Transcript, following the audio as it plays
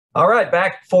All right,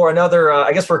 back for another.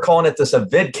 I guess we're calling it this a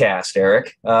vidcast,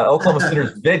 Eric. Oklahoma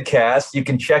Sooners vidcast. You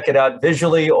can check it out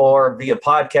visually or via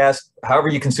podcast. However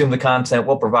you consume the content,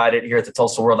 we'll provide it here at the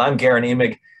Tulsa World. I'm Guerin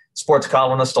Emig, sports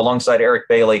columnist alongside Eric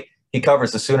Bailey. He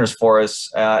covers the Sooners for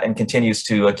us and continues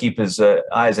to keep his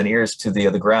eyes and ears to the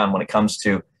ground when it comes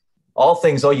to all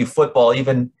things OU football.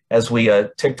 Even as we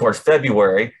tick towards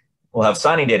February, we'll have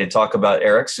signing day to talk about,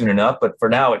 Eric, soon enough. But for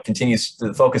now, it continues.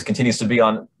 The focus continues to be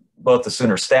on both the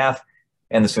Sooners staff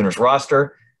and the Sooners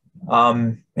roster.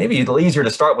 Maybe it's easier to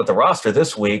start with the roster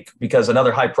this week because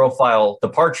another high-profile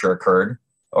departure occurred,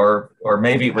 or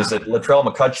maybe it was that Latrell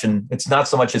McCutchin. It's not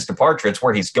so much his departure; it's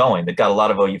where he's going that got a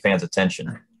lot of OU fans'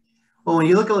 attention. Well, when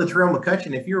you look at Latrell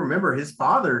McCutchin, if you remember, his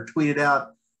father tweeted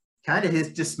out kind of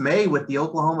his dismay with the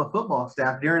Oklahoma football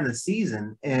staff during the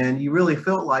season, and you really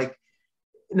felt like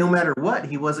no matter what,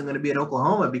 he wasn't going to be at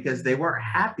Oklahoma because they weren't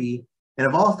happy. And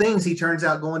of all things, he turns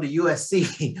out going to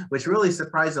USC, which really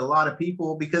surprised a lot of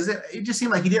people because it just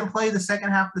seemed like he didn't play the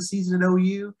second half of the season at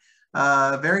OU,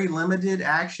 very limited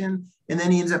action. And then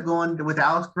he ends up going with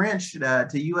Alex Grinch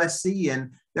to USC.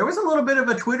 And there was a little bit of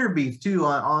a Twitter beef, too,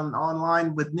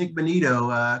 online with Nick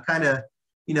Bonito.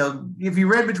 If you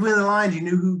read between the lines, you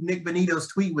knew who Nick Bonito's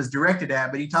tweet was directed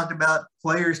at. But he talked about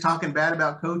players talking bad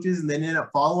about coaches and then ended up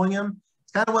following him.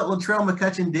 It's kind of what Latrell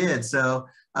McCutchin did. So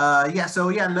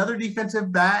another defensive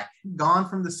back gone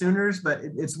from the Sooners, but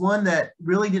it's one that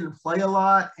really didn't play a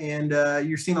lot, and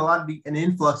you're seeing a lot of an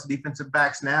influx of defensive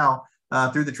backs now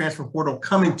through the transfer portal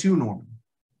coming to Norman.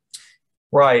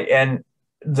 Right, and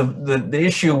the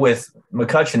issue with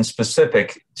McCutchin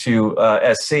specific to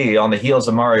SC on the heels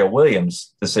of Mario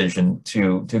Williams' decision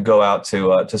to go out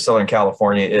to Southern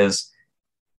California is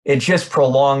it just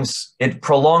prolongs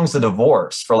the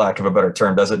divorce, for lack of a better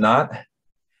term, does it not?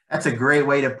 That's a great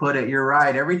way to put it. You're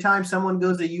right. Every time someone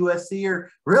goes to USC,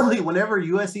 or really whenever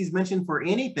USC is mentioned for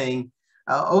anything,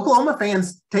 Oklahoma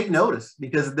fans take notice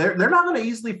because they're not going to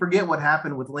easily forget what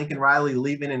happened with Lincoln Riley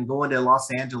leaving and going to Los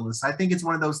Angeles. I think it's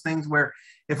one of those things where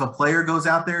if a player goes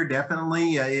out there,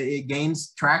 definitely it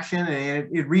gains traction and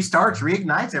it restarts,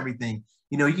 reignites everything.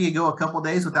 You know, you can go a couple of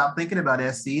days without thinking about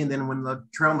SC, and then when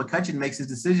Latrell McCutchin makes his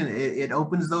decision, it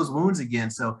opens those wounds again.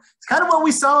 So it's kind of what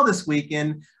we saw this week,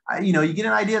 and you get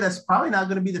an idea that's probably not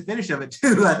going to be the finish of it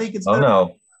too. I think it's Oh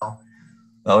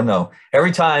no!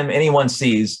 Every time anyone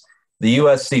sees the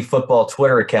USC football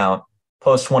Twitter account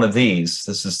post one of these,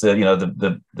 this is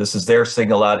this is their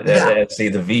signal out at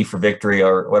SC, the V for victory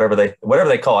or whatever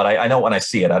they call it. I know when I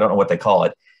see it, I don't know what they call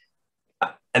it.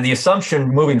 And the assumption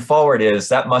moving forward is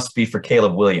that must be for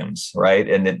Caleb Williams, right?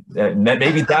 And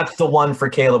maybe that's the one for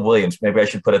Caleb Williams. Maybe I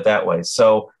should put it that way.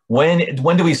 So when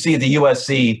do we see the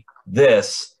USC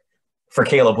this for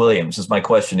Caleb Williams is my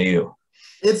question to you.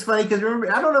 It's funny because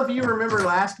remember, I don't know if you remember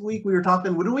last week we were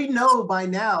talking, would we know by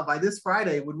now, by this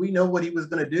Friday, would we know what he was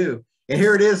going to do? And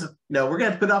here it is. No, we're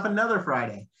going to put off another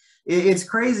Friday. It's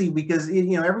crazy because,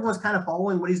 everyone's kind of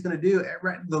following what he's going to do.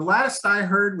 The last I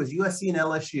heard was USC and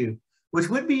LSU. Which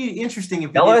would be interesting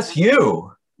if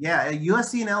LSU.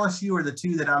 USC and LSU are the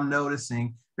two that I'm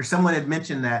noticing. Or someone had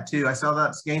mentioned that too. I saw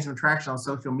that gain some traction on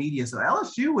social media. So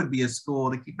LSU would be a school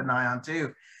to keep an eye on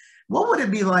too. What would it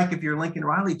be like if you're Lincoln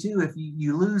Riley too, if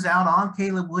you lose out on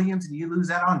Caleb Williams and you lose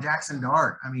out on Jackson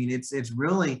Dart? I mean, it's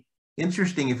really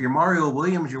interesting. If you're Mario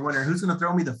Williams, you're wondering who's going to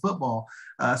throw me the football.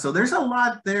 So there's a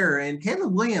lot there. And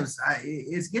Caleb Williams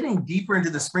is getting deeper into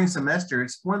the spring semester.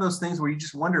 It's one of those things where you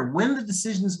just wonder when the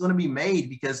decision is going to be made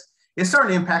because it's starting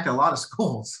to impact a lot of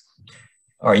schools.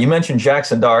 All right, you mentioned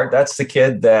Jackson Dart. That's the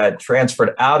kid that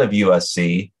transferred out of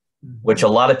USC, which a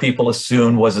lot of people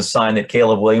assumed was a sign that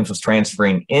Caleb Williams was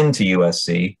transferring into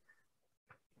USC.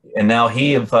 And now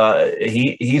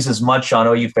he's as much on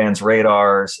OU fans'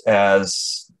 radars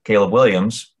as Caleb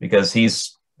Williams because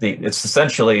it's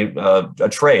essentially a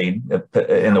trade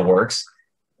in the works.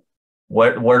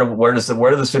 Where do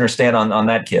the Sooners stand on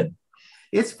that kid?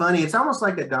 It's funny. It's almost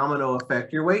like a domino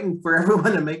effect. You're waiting for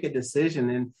everyone to make a decision.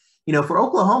 And, for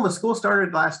Oklahoma, school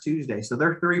started last Tuesday. So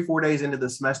they're 3-4 days into the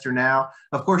semester now.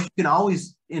 Of course, you can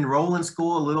always enroll in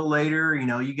school a little later.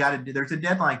 There's a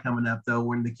deadline coming up, though,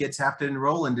 when the kids have to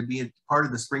enroll in to be a part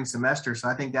of the spring semester. So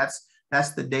I think that's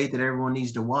the date that everyone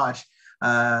needs to watch.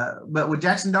 But with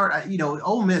Jackson Dart,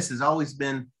 Ole Miss has always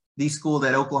been the school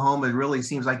that Oklahoma really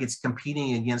seems like it's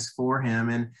competing against for him.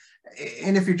 And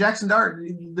if you're Jackson Dart,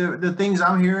 the things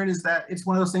I'm hearing is that it's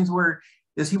one of those things where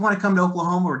does he want to come to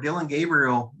Oklahoma or Dylan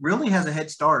Gabriel really has a head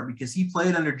start because he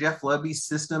played under Jeff Lebby's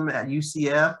system at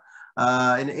UCF.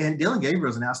 And Dylan Gabriel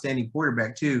is an outstanding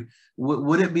quarterback too.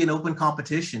 Would it be an open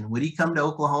competition? Would he come to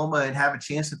Oklahoma and have a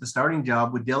chance at the starting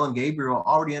job with Dylan Gabriel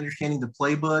already understanding the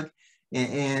playbook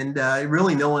and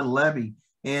really knowing Levy.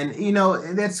 And, you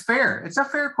know, that's fair. It's a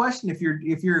fair question. If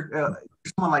you're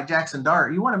someone like Jackson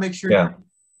Dart, you want to make sure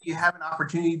you have an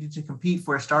opportunity to compete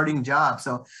for a starting job.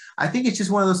 So I think it's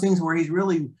just one of those things where he's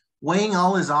really weighing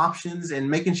all his options and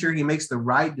making sure he makes the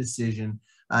right decision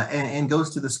and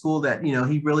goes to the school that, you know,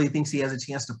 he really thinks he has a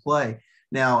chance to play.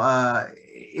 Now,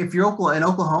 if you're an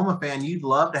Oklahoma fan, you'd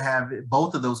love to have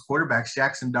both of those quarterbacks,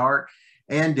 Jackson Dart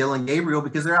and Dylan Gabriel,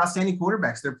 because they're outstanding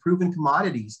quarterbacks. They're proven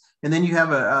commodities. And then you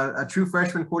have a true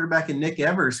freshman quarterback in Nick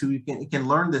Evers who can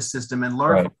learn this system and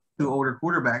learn from two older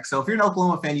quarterbacks. So if you're an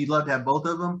Oklahoma fan, you'd love to have both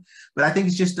of them. But I think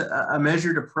it's just a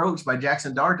measured approach by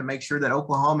Jackson Dart to make sure that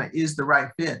Oklahoma is the right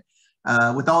fit.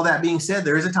 With all that being said,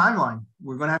 there is a timeline.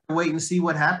 We're going to have to wait and see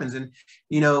what happens. And,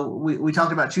 you know, we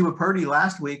talked about Chuba Purdy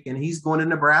last week, and he's going to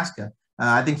Nebraska.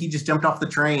 I think he just jumped off the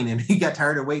train and he got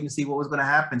tired of waiting to see what was going to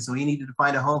happen. So he needed to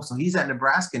find a home. So he's at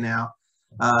Nebraska now.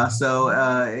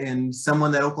 And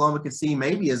someone that Oklahoma could see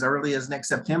maybe as early as next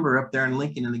September up there in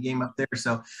Lincoln in the game up there.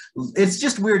 So it's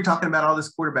just weird talking about all this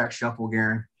quarterback shuffle,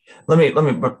 Guerin. Let me,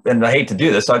 and I hate to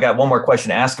do this, so I got one more question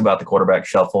to ask about the quarterback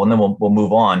shuffle, and then we'll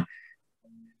move on.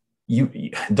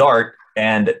 Dart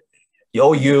and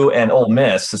OU and Ole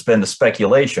Miss has been the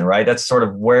speculation, right? That's sort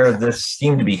of where this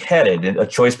seemed to be headed, a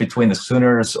choice between the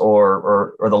Sooners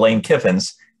or the Lane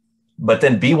Kiffins. But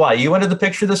then BYU entered the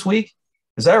picture this week.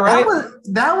 Is that right?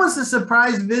 That was a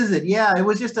surprise visit. Yeah, it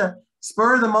was just a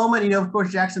spur of the moment. You know, of course,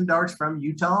 Jackson Dart's from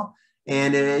Utah.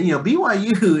 And, you know,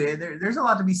 BYU, there's a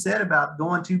lot to be said about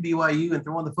going to BYU and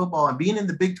throwing the football and being in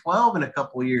the Big 12 in a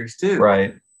couple of years, too.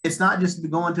 Right. It's not just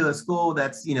going to a school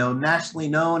that's, you know, nationally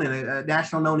known and a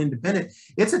national known independent.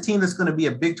 It's a team that's going to be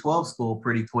a Big 12 school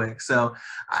pretty quick. So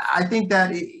I think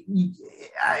that,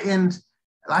 and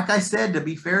like I said, to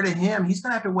be fair to him, he's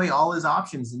going to have to weigh all his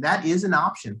options. And that is an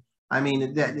option. I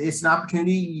mean, it's an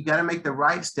opportunity. You got to make the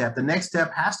right step. The next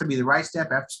step has to be the right step,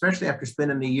 especially after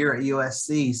spending a year at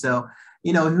USC. So,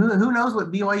 you know, who knows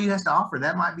what BYU has to offer?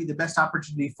 That might be the best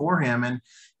opportunity for him. And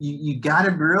you got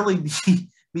to really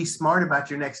be smart about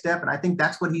your next step. And I think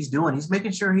that's what he's doing. He's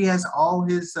making sure he has all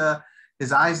his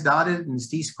I's dotted and his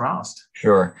T's crossed.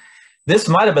 Sure. This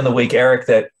might have been the week, Eric,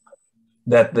 that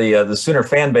the Sooner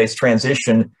fan base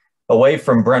transitioned away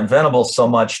from Brent Venables so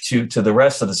much to the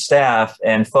rest of the staff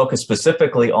and focus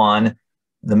specifically on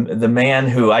the man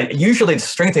who usually the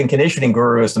strength and conditioning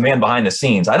guru is the man behind the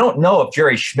scenes. I don't know if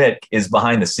Jerry Schmidt is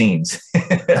behind the scenes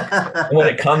when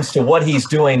it comes to what he's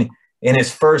doing in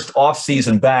his first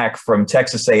offseason back from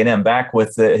Texas A&M, back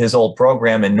with his old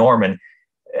program in Norman.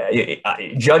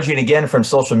 Judging again from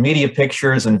social media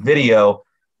pictures and video,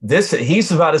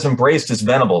 he's about as embraced as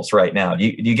Venables right now. Do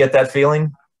you get that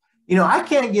feeling? You know, I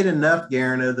can't get enough,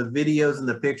 Guerin, of the videos and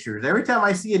the pictures. Every time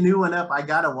I see a new one up, I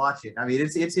got to watch it. I mean,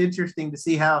 it's interesting to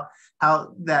see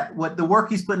what the work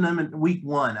he's putting in week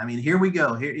one. I mean, here we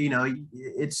go. Here, you know,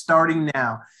 it's starting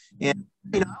now. And,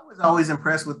 you know, I was always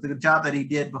impressed with the job that he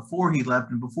did before he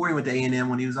left and before he went to A&M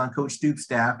when he was on Coach Stoops'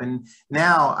 staff. And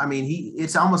now, I mean,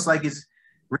 it's almost like it's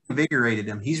reinvigorated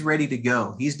him. He's ready to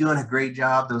go. He's doing a great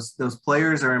job. Those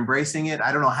players are embracing it.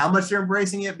 I don't know how much they're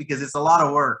embracing it because it's a lot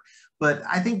of work. But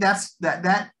I think that's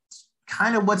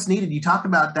kind of what's needed. You talk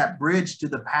about that bridge to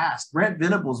the past. Brent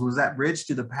Venables was that bridge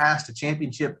to the past to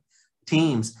championship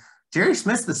teams. Jerry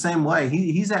Smith's the same way.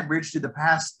 He's that bridge to the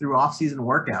past through off-season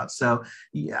workouts. So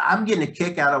I'm getting a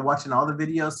kick out of watching all the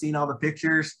videos, seeing all the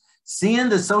pictures, seeing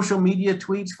the social media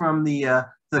tweets from the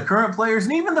current players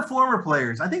and even the former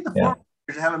players. I think the former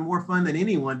players are having more fun than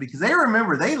anyone because they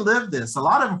remember they lived this. A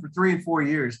lot of them for 3 and 4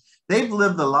 years. They've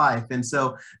lived the life. And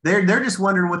so they're just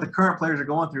wondering what the current players are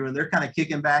going through, and they're kind of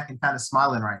kicking back and kind of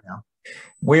smiling right now.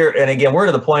 We're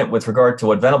to the point with regard to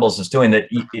what Venables is doing that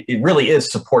it really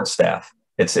is support staff.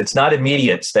 It's not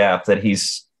immediate staff that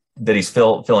he's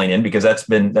filling in, because that's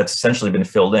essentially been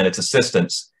filled in. It's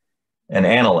assistants and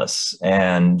analysts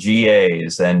and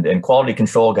GAs and quality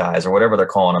control guys, or whatever they're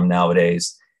calling them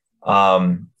nowadays.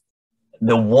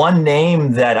 The one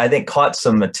name that I think caught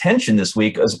some attention this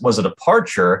week was a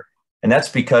departure, and that's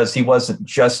because he wasn't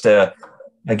just a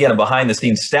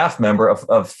behind-the-scenes staff member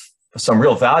of some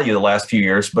real value the last few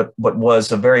years, but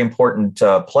was a very important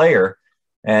player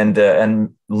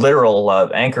and literal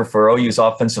anchor for OU's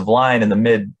offensive line in the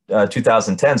mid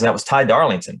 2010s. And that was Ty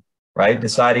Darlington, right?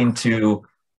 Deciding to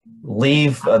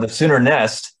leave the Sooner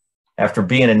nest after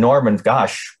being in Norman,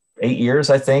 8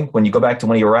 years, I think, when you go back to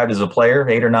when he arrived as a player,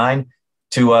 8 or 9,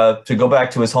 to go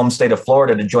back to his home state of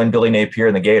Florida to join Billy Napier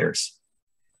and the Gators.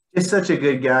 Just such a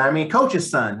good guy. I mean, coach's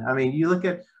son. I mean, you look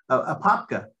at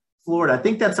Apopka, Florida. I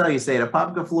think that's how you say it,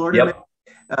 Apopka, Florida.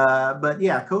 Yep. But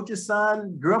yeah, coach's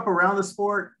son, grew up around the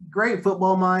sport, great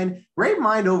football mind, great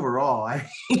mind overall.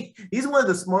 He's one of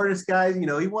the smartest guys.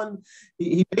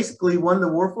 He basically won the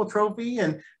Warfel Trophy,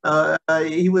 and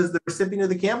he was the recipient of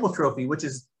the Campbell Trophy, which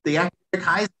is the academic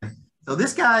Heisman. So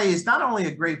this guy is not only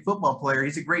a great football player,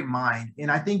 he's a great mind.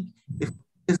 And I think if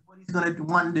is what he's going to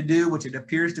want to do, which it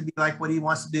appears to be like what he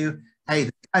wants to do, hey,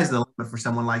 the sky's the limit for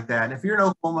someone like that. And if you're an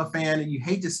Oklahoma fan and you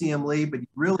hate to see him leave, but you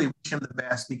really wish him the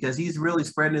best because he's really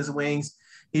spreading his wings.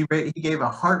 He gave a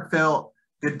heartfelt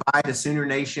goodbye to Sooner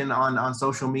Nation on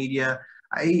social media.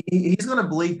 He's going to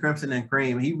bleed crimson and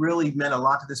cream. He really meant a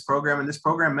lot to this program, and this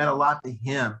program meant a lot to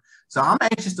him. So I'm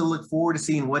anxious to look forward to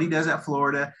seeing what he does at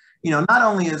Florida. Not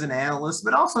only as an analyst,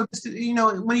 but also just,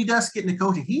 when he does get into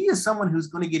coaching, he is someone who's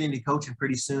going to get into coaching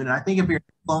pretty soon. And I think if you're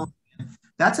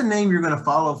that's a name you're going to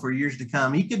follow for years to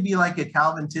come. He could be like a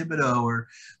Calvin Thibodeau or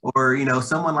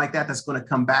someone like that that's going to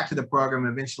come back to the program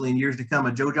eventually in years to come,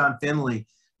 a Joe John Finley,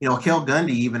 Kel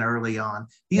Gundy even early on.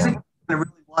 He's going to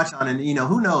really watch on, and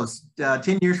who knows,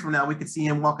 10 years from now we could see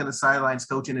him walking the sidelines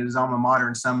coaching at his alma mater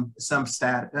in some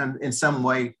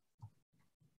way.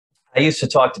 I used to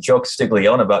talk to Joe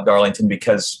Castiglione about Darlington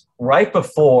because right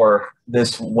before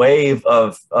this wave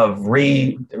of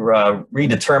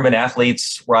redetermined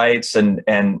athletes' rights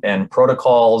and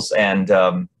protocols and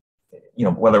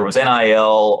whether it was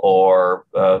NIL or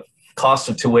cost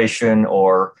of tuition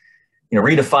or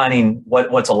redefining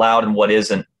what's allowed and what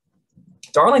isn't,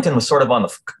 Darlington was sort of on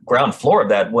the ground floor of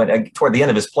that toward the end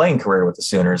of his playing career with the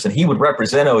Sooners, and he would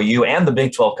represent OU and the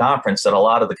Big 12 Conference at a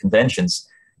lot of the conventions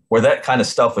where that kind of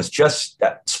stuff was just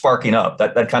sparking up.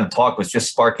 That kind of talk was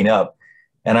just sparking up.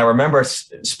 And I remember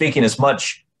speaking as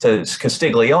much to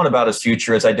Castiglione about his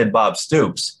future as I did Bob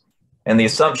Stoops. And the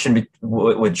assumption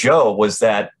with Joe was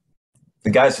that the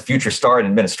guy's a future star in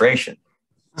administration.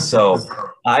 So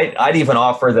I'd even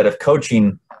offer that if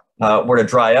coaching were to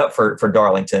dry up for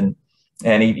Darlington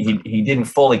and he didn't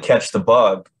fully catch the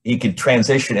bug, he could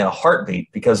transition in a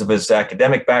heartbeat because of his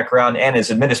academic background and his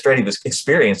administrative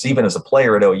experience. Even as a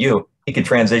player at OU, he could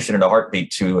transition in a heartbeat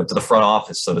to the front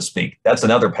office, so to speak. That's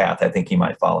another path I think he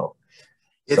might follow.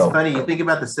 It's funny. You think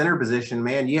about the center position,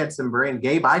 man, you had some brain.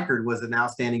 Gabe Eichert was an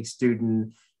outstanding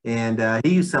student, and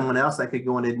he's someone else that could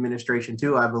go into administration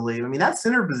too, I believe. I mean, that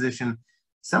center position,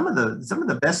 some of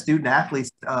the best student athletes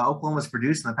Oklahoma's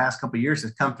produced in the past couple of years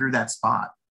has come through that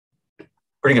spot.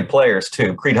 Pretty good players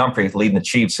too. Creed Humphrey leading the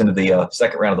Chiefs into the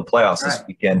second round of the playoffs this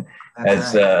weekend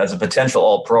as a potential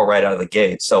All-Pro right out of the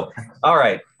gate. So, all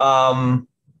right.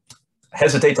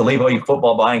 Hesitate to leave OU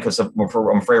football behind because I'm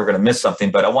afraid we're going to miss something.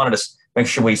 But I wanted to make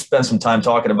sure we spend some time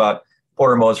talking about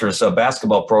Porter Moser's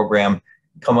basketball program,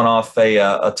 coming off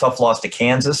a tough loss to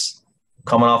Kansas,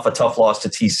 coming off a tough loss to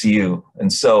TCU,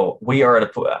 and so we are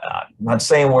at I'm not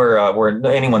saying we're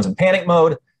anyone's in panic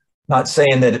mode. Not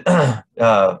saying that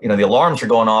the alarms are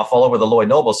going off all over the Lloyd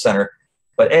Noble Center,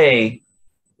 but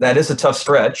that is a tough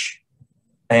stretch,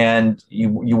 and you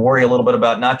worry a little bit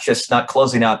about not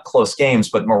closing out close games,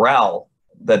 but morale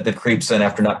that creeps in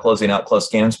after not closing out close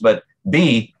games. But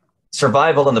B,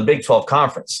 survival in the Big 12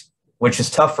 Conference, which is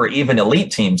tough for even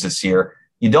elite teams this year.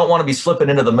 You don't want to be slipping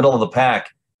into the middle of the pack,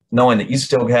 knowing that you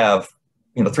still have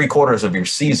 3/4 of your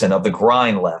season of the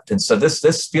grind left, and so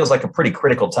this feels like a pretty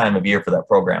critical time of year for that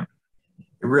program.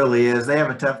 It really is. They have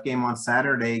a tough game on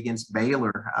Saturday against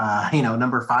Baylor,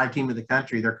 number 5 team of the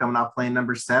country. They're coming off playing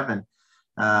number 7.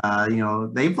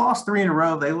 They've lost 3 in a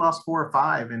row. They lost 4 or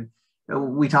 5. And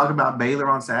we talk about Baylor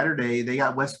on Saturday. They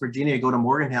got West Virginia to go to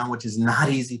Morgantown, which is not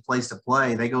an easy place to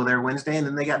play. They go there Wednesday, and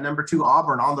then they got number 2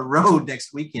 Auburn on the road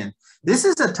next weekend. This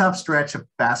is a tough stretch of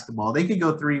basketball. They could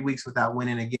go 3 weeks without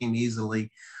winning a game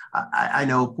easily. I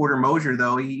know Porter Moser,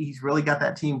 though, he's really got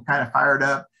that team kind of fired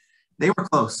up. They were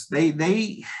close.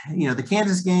 The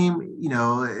Kansas game,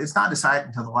 it's not decided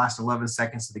until the last 11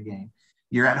 seconds of the game.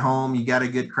 You're at home. You got a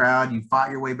good crowd. You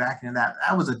fought your way back into that.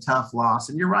 That was a tough loss.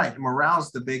 And you're right.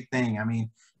 Morale's the big thing. I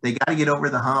mean, they got to get over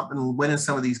the hump and win in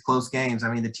some of these close games.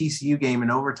 I mean, the TCU game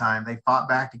in overtime, they fought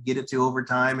back to get it to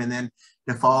overtime and then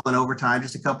to fall in overtime,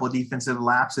 just a couple of defensive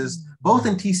lapses, both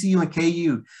in TCU and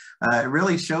KU. It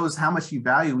really shows how much you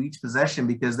value each possession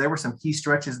because there were some key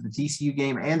stretches of the TCU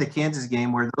game and the Kansas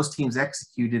game where those teams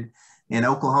executed. And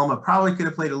Oklahoma probably could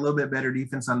have played a little bit better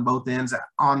defense on both ends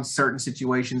on certain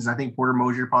situations. I think Porter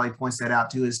Moser probably points that out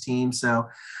to his team. So,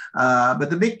 but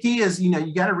the big key is,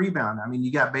 you got to rebound. I mean,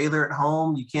 you got Baylor at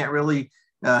home. You can't really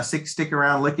stick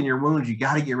around licking your wounds. You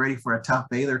got to get ready for a tough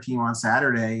Baylor team on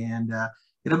Saturday. And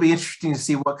it'll be interesting to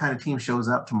see what kind of team shows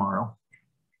up tomorrow.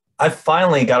 I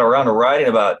finally got around to writing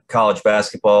about college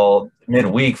basketball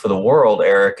midweek for the World,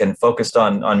 Eric, and focused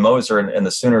on Moser and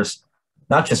the Sooners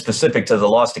not just specific to the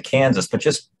loss to Kansas, but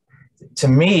just to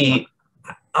me,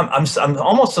 I'm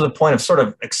almost to the point of sort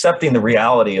of accepting the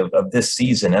reality of this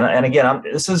season. And again,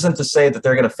 this isn't to say that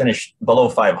they're going to finish below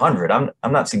 500. I'm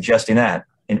not suggesting that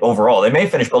in overall. They may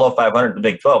finish below 500 in the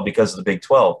Big 12 because of the Big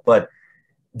 12, but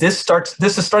this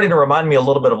is starting to remind me a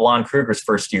little bit of Lon Kruger's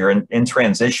first year in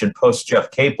transition post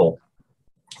Jeff Capel.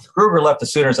 Kruger left the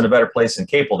Sooners in a better place than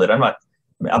Capel did. I'm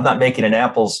not making an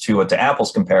apples to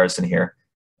apples comparison here,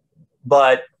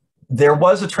 but there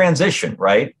was a transition,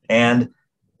 right? And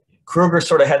Kruger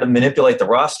sort of had to manipulate the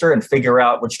roster and figure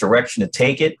out which direction to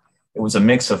take it. It was a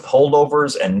mix of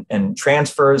holdovers and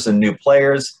transfers and new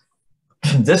players.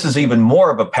 This is even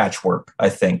more of a patchwork, I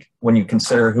think, when you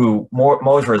consider who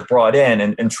Mosier has brought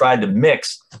in and tried to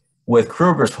mix with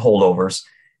Kruger's holdovers.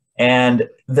 And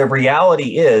the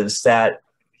reality is that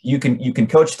you can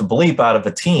coach the bleep out of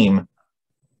a team,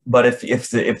 but if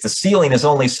the ceiling is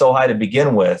only so high to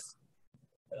begin with,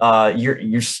 you're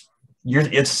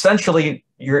essentially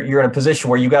in a position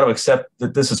where you got to accept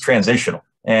that this is transitional,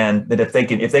 and that if they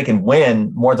can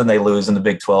win more than they lose in the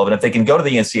Big 12, and if they can go to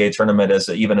the NCAA tournament as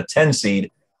even a 10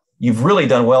 seed, you've really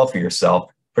done well for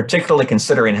yourself, particularly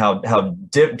considering how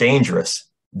dangerous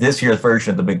this year's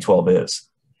version of the Big 12 is.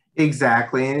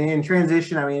 Exactly. And in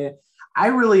transition, I mean, I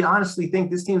really honestly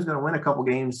think this team's going to win a couple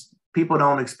games. People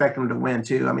don't expect them to win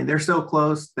too. I mean, they're so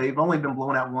close. They've only been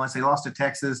blown out once. They lost to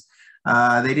Texas.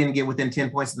 They didn't get within 10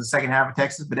 points in the second half of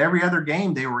Texas, but every other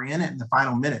game they were in it in the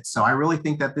final minutes. So I really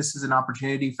think that this is an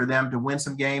opportunity for them to win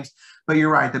some games. But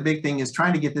you're right. The big thing is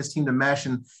trying to get this team to mesh.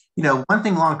 And, you know, one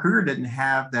thing Lon Kruger didn't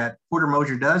have that Porter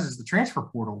Moser does is the transfer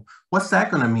portal. What's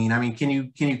that going to mean? I mean, can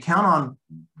you count on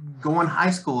going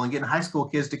high school and getting high school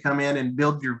kids to come in and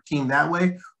build your team that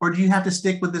way? Or do you have to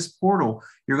stick with this portal?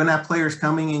 You're going to have players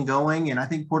coming and going, and I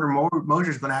think Porter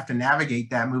Moser is going to have to navigate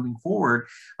that moving forward.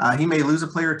 He may lose a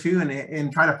player or two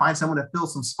and try to find someone to fill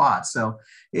some spots. So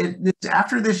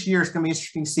after this year, it's going to be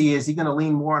interesting to see, is he going to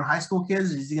lean more on high school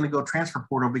kids, or is he going to go transfer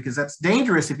portal? Because that's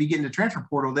dangerous if you get into transfer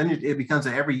portal, then it becomes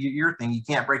an every year thing. You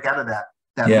can't break out of that.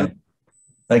 Yeah. Move.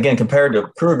 Again, compared to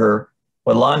Kruger,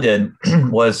 what Lon did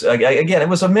was, again, it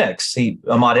was a mix.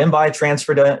 Ahmad Mbai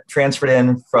transferred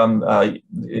in from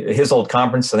his old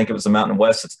conference. I think it was the Mountain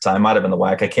West at the time. Might have been the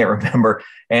WAC. I can't remember.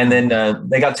 And then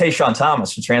they got Tayshawn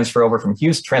Thomas to transfer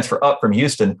up from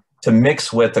Houston to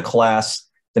mix with the class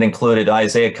that included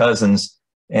Isaiah Cousins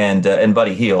and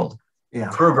Buddy Hield. Yeah.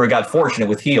 Kruger got fortunate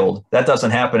with Hield. That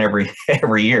doesn't happen every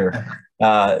year.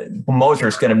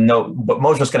 Moser's going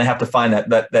to have to find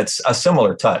that's a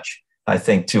similar touch, I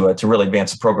think, to really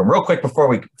advance the program. Real quick before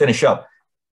we finish up,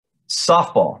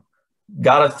 softball.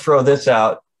 Got to throw this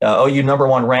out. OU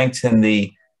 #1 ranked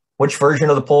in which version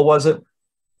of the poll was it?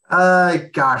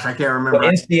 Gosh, I can't remember.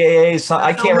 NCAA.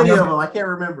 I can't remember. I can't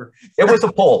remember. It was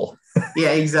a poll. Yeah,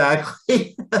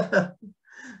 exactly.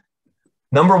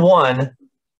 #1.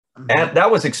 And that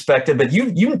was expected, but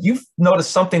you've noticed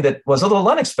something that was a little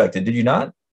unexpected, did you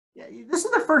not? Yeah, this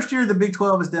is the first year the Big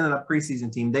 12 has done a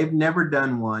preseason team. They've never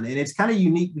done one, and it's kind of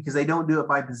unique because they don't do it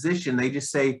by position. They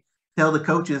just tell the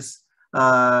coaches,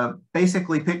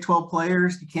 basically pick 12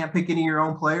 players. You can't pick any of your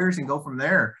own players and go from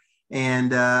there.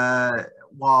 And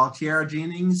while Tiara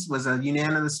Jennings was a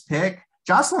unanimous pick,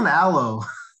 Jocelyn Allo,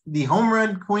 the home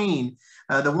run queen,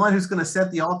 the one who's going to set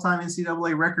the all-time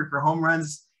NCAA record for home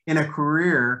runs in a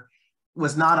career,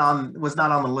 was not on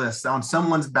the list, on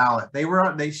someone's ballot.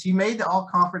 She made the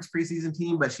all-conference preseason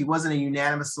team, but she wasn't a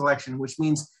unanimous selection, which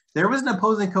means there was an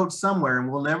opposing coach somewhere,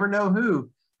 and we'll never know who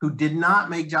did not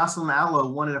make Jocelyn Allo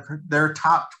one of their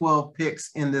top 12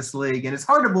 picks in this league. And it's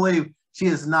hard to believe she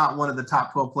is not one of the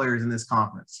top 12 players in this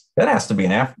conference. That has to be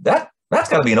that's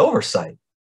got to be an oversight.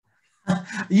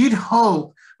 You'd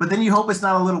hope, but then you hope it's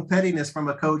not a little pettiness from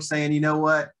a coach saying, you know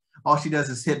what, all she does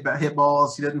is hit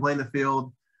balls. She doesn't play in the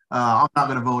field. I'm not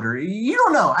going to vote her. You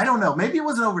don't know. I don't know. Maybe it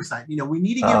was an oversight. You know, we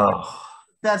need to get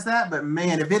that's that. But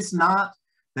man, if it's not,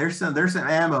 there's some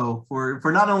ammo for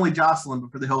not only Jocelyn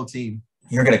but for the whole team.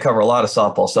 You're going to cover a lot of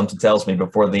softball. Something tells me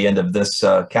before the end of this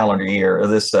calendar year or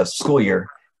this school year.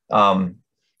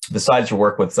 Besides your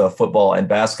work with football and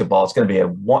basketball, it's going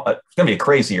to be a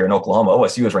crazy year in Oklahoma.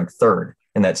 OSU is ranked 3rd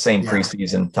in that same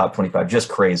preseason top 25. Just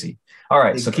crazy. All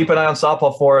right, so keep an eye on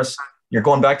softball for us. You're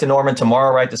going back to Norman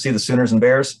tomorrow, right, to see the Sooners and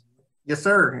Bears? Yes,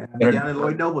 sir. Down in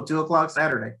Lloyd Noble, 2:00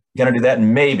 Saturday. Going to do that,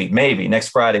 and maybe next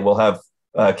Friday we'll have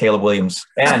Caleb Williams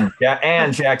and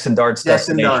Jackson Dart's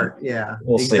destination. Dart, yeah,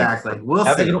 we'll exactly. See. We'll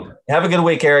see. Have a good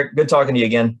week, Eric. Good talking to you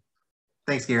again.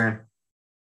 Thanks, Guerin.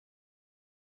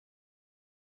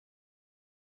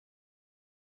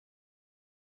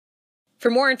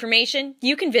 For more information,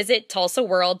 you can visit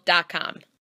TulsaWorld.com.